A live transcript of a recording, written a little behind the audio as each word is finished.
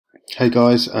Hey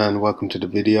guys, and welcome to the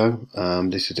video.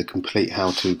 This is a complete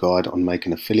how-to guide on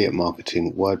making affiliate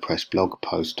marketing WordPress blog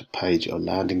post page or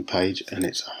landing page, and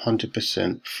it's a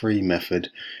 100% free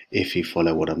method if you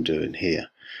follow what I'm doing here.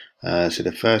 So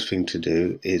the first thing to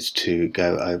do is to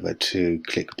go over to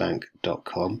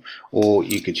clickbank.com, or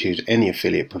you could choose any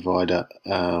affiliate provider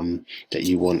that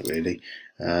you want really.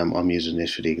 I'm using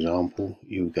this for the example.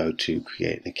 You go to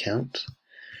create an account,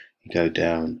 you go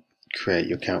down, create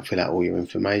your account, fill out all your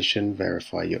information,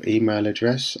 verify your email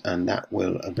address, and that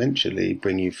will eventually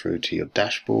bring you through to your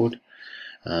dashboard.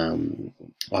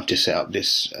 I've just set up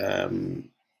this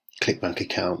ClickBank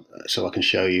account so I can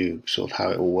show you sort of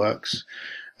how it all works.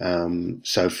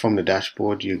 So from the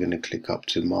dashboard, you're going to click up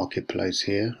to Marketplace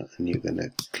here, and you're going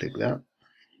to click that.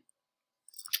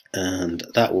 And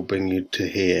that will bring you to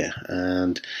here,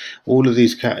 and all of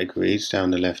these categories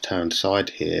down the left hand side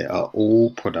here are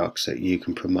all products that you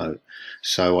can promote.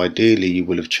 So ideally you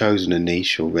will have chosen a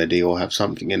niche already or have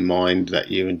something in mind that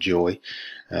you enjoy.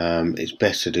 It's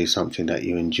best to do something that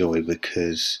you enjoy,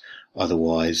 because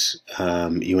otherwise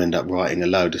you end up writing a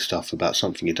load of stuff about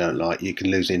something you don't like. You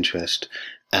can lose interest,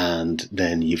 and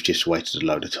then you've just wasted a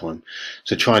load of time.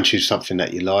 So try and choose something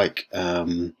that you like,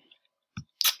 and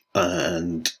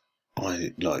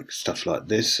I like stuff like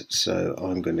this, so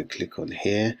I'm going to click on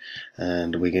here,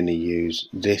 and we're going to use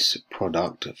this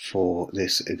product for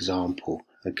this example.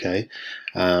 Okay,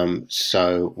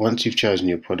 so once you've chosen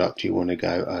your product, you want to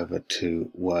go over to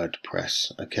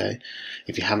WordPress. Okay,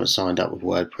 if you haven't signed up with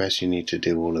WordPress, you need to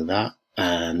do all of that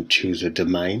and choose a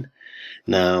domain.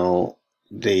 Now,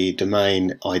 the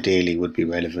domain ideally would be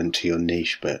relevant to your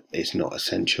niche, but it's not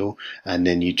essential. And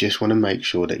then you just want to make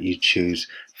sure that you choose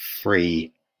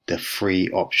free, the free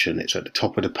option. It's at the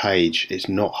top of the page. It's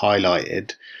not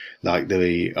highlighted like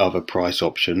the other price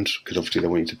options, because obviously they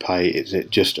want you to pay. It's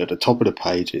just at the top of the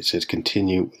page. It says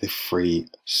continue with the free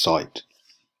site.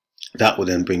 That will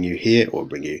then bring you here, or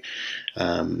bring you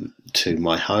to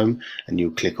my home, and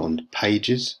you'll click on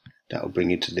pages. That will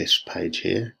bring you to this page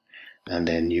here, and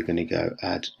then you're going to go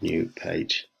add new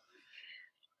page.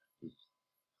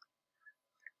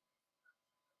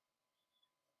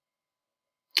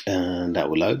 And that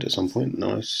will load at some point.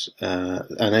 Nice.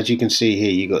 And as you can see here,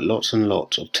 you've got lots and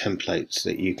lots of templates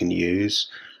that you can use.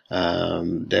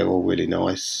 They're all really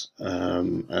nice,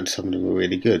 and some of them are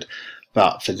really good.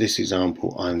 But for this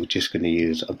example, I'm just going to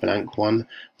use a blank one.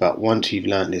 But once you've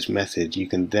learned this method, you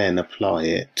can then apply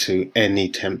it to any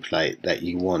template that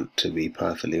you want, to be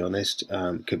perfectly honest.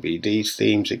 It could be these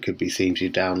themes, it could be themes you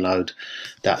download.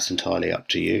 That's entirely up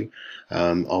to you.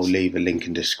 I'll leave a link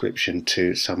in the description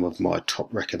to some of my top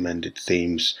recommended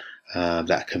themes that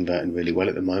are converting really well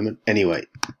at the moment. Anyway,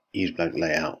 use blank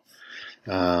layout.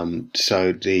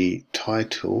 So the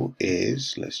title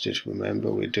is, let's just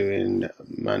remember, we're doing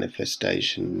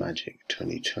Manifestation Magic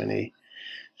 2020.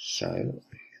 So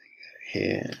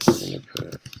here I'm going to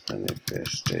put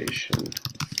Manifestation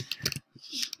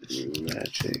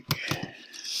Magic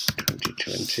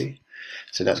 2020.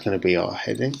 So that's going to be our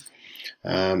heading.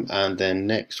 And then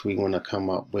next we want to come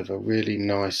up with a really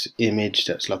nice image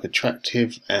that's like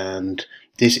attractive, and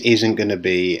this isn't going to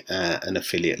be an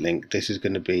affiliate link. This is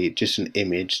going to be just an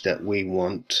image that we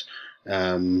want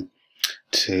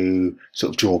to sort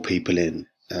of draw people in.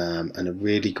 And a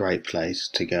really great place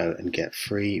to go and get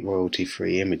free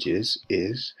royalty-free images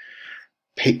is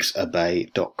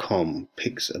pixabay.com.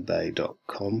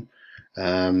 Pixabay.com.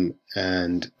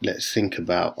 And let's think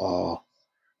about our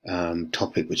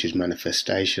topic, which is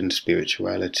manifestation,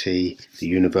 spirituality, the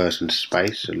universe, and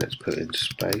space. So let's put in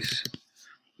space,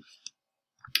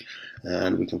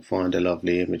 and we can find a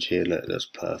lovely image here. Look, that's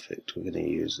perfect. We're going to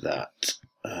use that.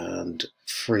 And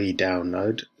free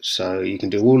download, so you can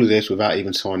do all of this without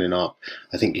even signing up.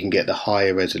 I think you can get the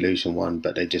higher resolution one,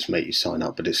 but they just make you sign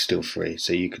up, but it's still free,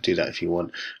 so you could do that if you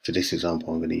want. For this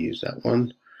example, I'm going to use that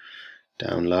one.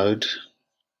 Download,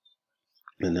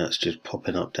 and that's just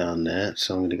popping up down there.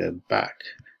 So I'm going to go back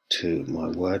to my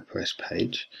WordPress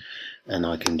page, and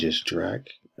I can just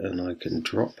drag and I can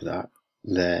drop that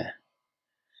there.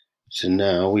 So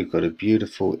now we've got a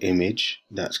beautiful image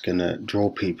that's going to draw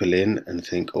people in and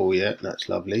think, oh yeah, that's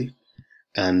lovely.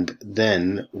 And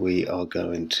then we are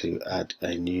going to add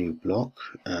a new block,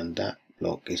 and that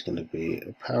block is going to be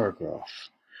a paragraph.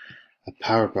 A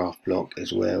paragraph block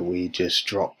is where we just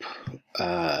drop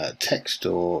text,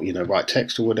 or write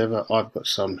text or whatever. I've got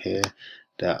some here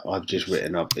that I've just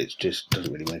written up. It just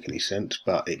doesn't really make any sense,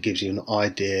 but it gives you an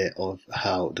idea of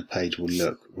how the page will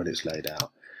look when it's laid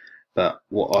out. But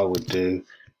what I would do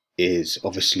is,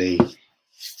 obviously,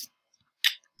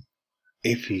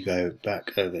 if you go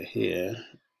back over here,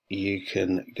 you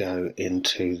can go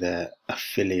into their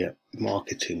affiliate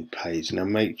marketing page. Now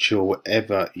make sure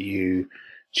whatever you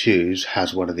choose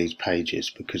has one of these pages,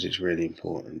 because it's really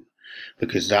important,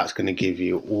 because that's going to give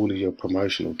you all of your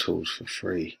promotional tools for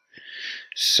free.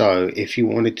 So if you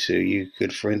wanted to, you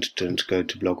could, for instance, go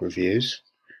to blog reviews,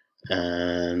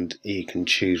 and you can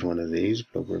choose one of these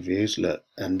blog reviews. Look,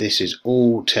 and this is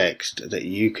all text that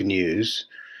you can use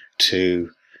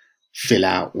to fill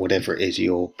out whatever it is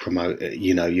you're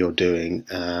you're doing,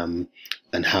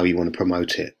 and how you want to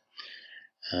promote it.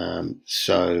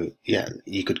 So yeah,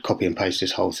 you could copy and paste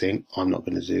this whole thing. I'm not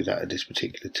going to do that at this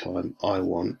particular time.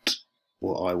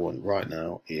 What I want right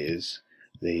now is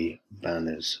the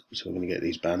banners. So we're going to get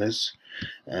these banners,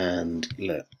 and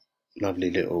look,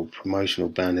 lovely little promotional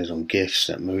banners on GIFs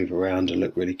that move around and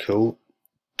look really cool.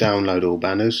 Download all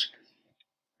banners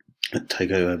and take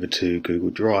it over to Google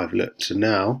Drive. Look, so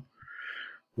now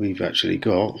we've actually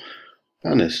got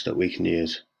banners that we can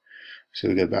use. So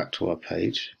we go back to our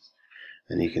page,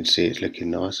 and you can see it's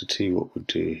looking nice. I'll tell you what we'll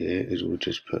do here is we'll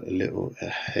just put a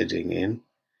heading in,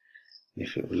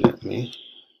 if it will let me.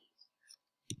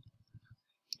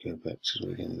 Go back to the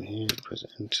beginning here, press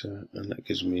enter, and that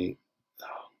gives me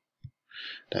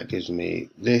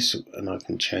this, and I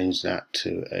can change that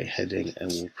to a heading, and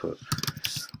we'll put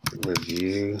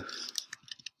review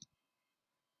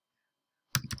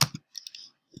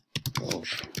of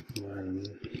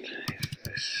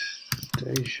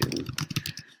Manifestation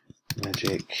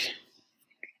Magic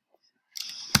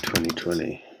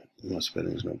 2020. My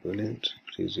spelling's not brilliant,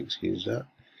 please excuse that.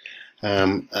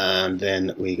 And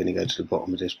then we're going to go to the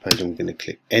bottom of this page, and we're going to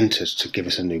click enter to give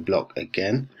us a new block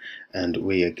again, and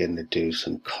we are going to do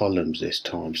some columns this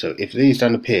time. So if these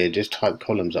don't appear, just type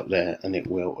columns up there and it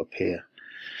will appear.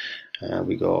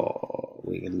 We're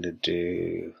going to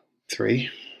do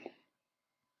 3,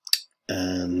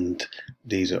 and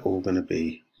these are all going to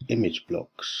be image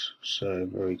blocks. So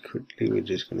very quickly we're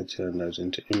just going to turn those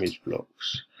into image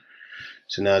blocks.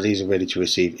 So now these are ready to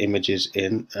receive images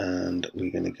in, and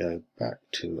we're going to go back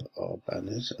to our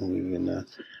banners, and I'm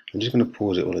just going to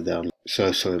pause it all down.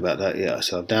 So sorry about that. Yeah,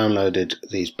 so I've downloaded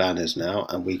these banners now,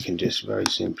 and we can just very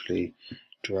simply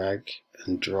drag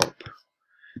and drop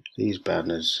these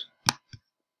banners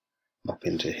up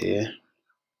into here.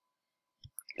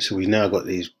 So we've now got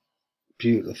these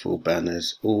beautiful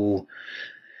banners, all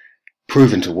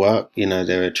proven to work. You know,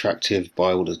 they're attractive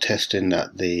by all the testing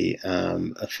that the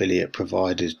affiliate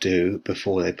providers do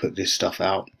before they put this stuff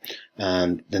out.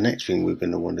 And the next thing we're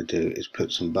going to want to do is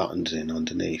put some buttons in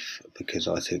underneath, because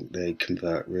I think they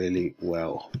convert really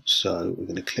well. So we're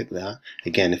going to click that.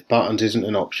 Again, if buttons isn't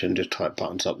an option, just type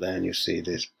buttons up there and you'll see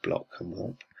this block come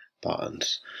up,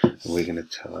 buttons. And we're going to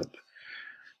type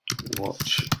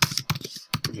watch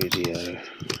video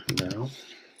now.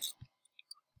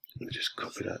 Just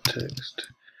copy that text,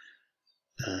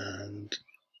 and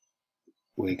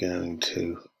we're going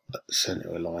to center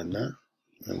align that,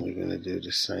 and we're going to do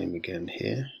the same again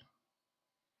here,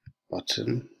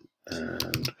 button,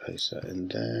 and paste that in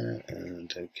there,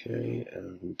 and okay,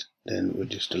 and then we'll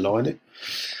just align it,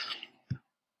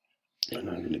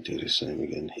 and I'm going to do the same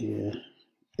again here.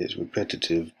 It's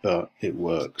repetitive, but it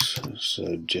works,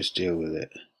 so just deal with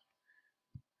it.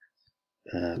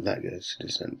 That goes to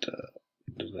the center.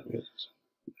 Does that go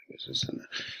to the center?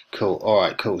 Cool.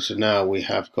 Alright, cool. So now we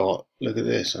have got, look at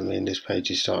this. I mean, this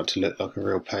page is starting to look like a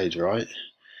real page, right?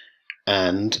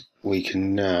 And we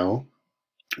can now,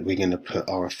 we're going to put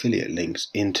our affiliate links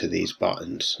into these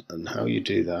buttons. And how you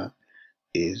do that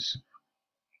is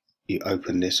you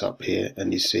open this up here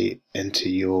and you see enter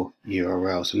your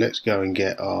URL. So let's go and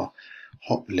get our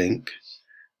hop link,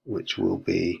 which will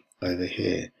be over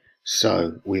here.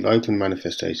 So we've opened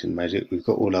Manifestation Magic, we've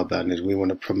got all our banners, we want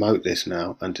to promote this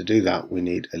now, and to do that we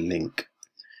need a link.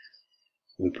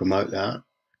 We promote that,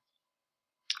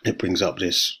 it brings up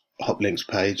this hop links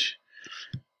page,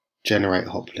 generate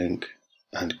hop link,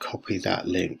 and copy that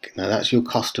link. Now that's your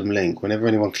custom link. Whenever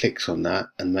anyone clicks on that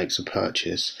and makes a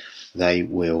purchase,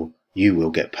 you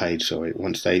will get paid, sorry.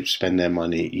 Once they spend their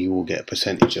money, you will get a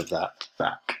percentage of that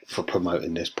back for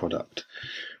promoting this product.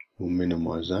 We'll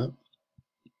minimize that.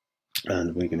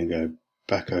 And we're going to go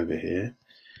back over here,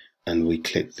 and we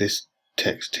click this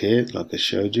text here like I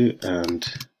showed you, and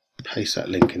paste that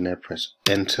link in there, press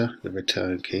enter, the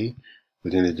return key.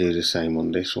 We're going to do the same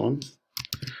on this one.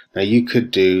 Now you could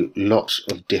do lots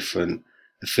of different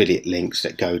affiliate links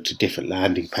that go to different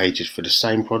landing pages for the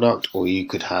same product, or you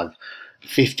could have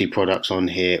 50 products on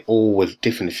here all with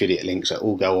different affiliate links that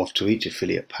all go off to each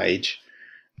affiliate page,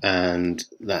 and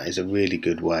that is a really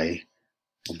good way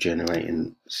of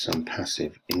generating some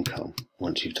passive income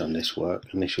once you've done this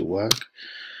initial work.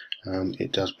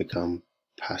 it does become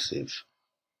passive.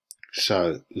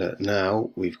 So look,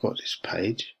 now we've got this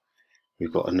page.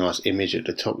 We've got a nice image at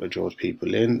the top that draws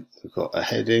people in. We've got a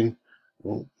heading.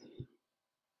 Oh,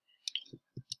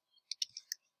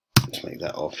 let's make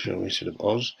that off, shall we, instead of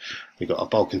Oz. We've got a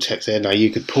bulk and text there. Now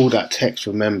you could pull that text,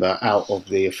 remember, out of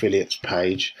the affiliates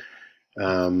page.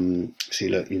 See,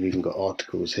 look, you've even got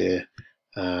articles here.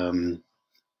 You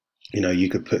know, you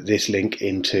could put this link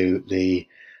into the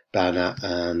banner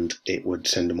and it would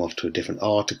send them off to a different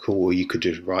article, or you could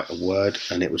just write a word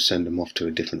and it would send them off to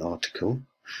a different article.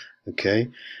 Okay,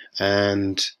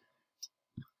 and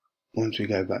once we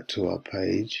go back to our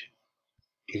page,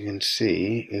 you can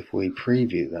see if we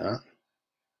preview that,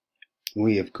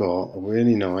 we have got a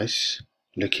really nice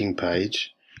looking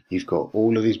page. You've got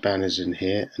all of these banners in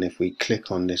here, and if we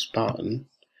click on this button,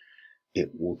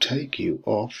 it will take you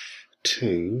off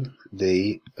to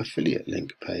the affiliate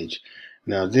link page.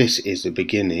 Now this is the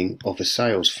beginning of a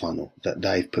sales funnel that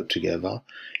they've put together.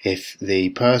 If the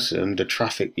person, the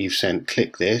traffic you've sent,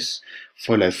 click this,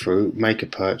 follow through, make a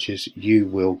purchase, you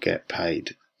will get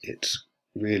paid. It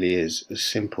really is as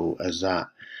simple as that.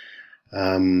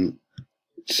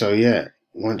 So yeah,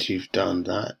 once you've done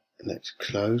that, let's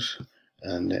close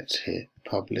and let's hit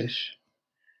publish.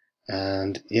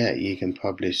 And yeah, you can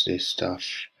publish this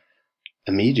stuff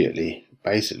immediately.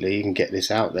 Basically, you can get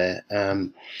this out there.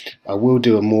 I will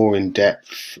do a more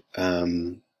in-depth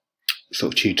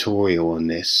sort of tutorial on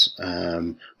this,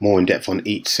 more in depth on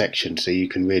each section, so you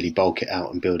can really bulk it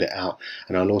out and build it out.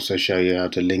 And I'll also show you how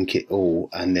to link it all,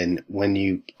 and then when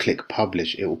you click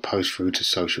publish, it will post through to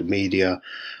social media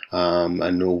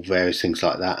and all various things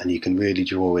like that, and you can really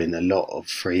draw in a lot of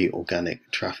free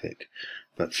organic traffic.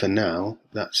 But for now,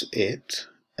 that's it.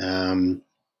 Yeah,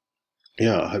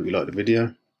 I hope you liked the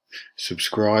video.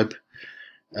 Subscribe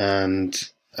and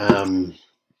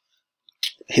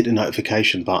hit the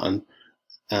notification button,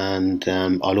 and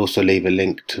I'll also leave a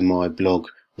link to my blog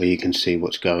where you can see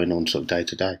what's going on sort of day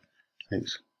to day.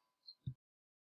 Thanks.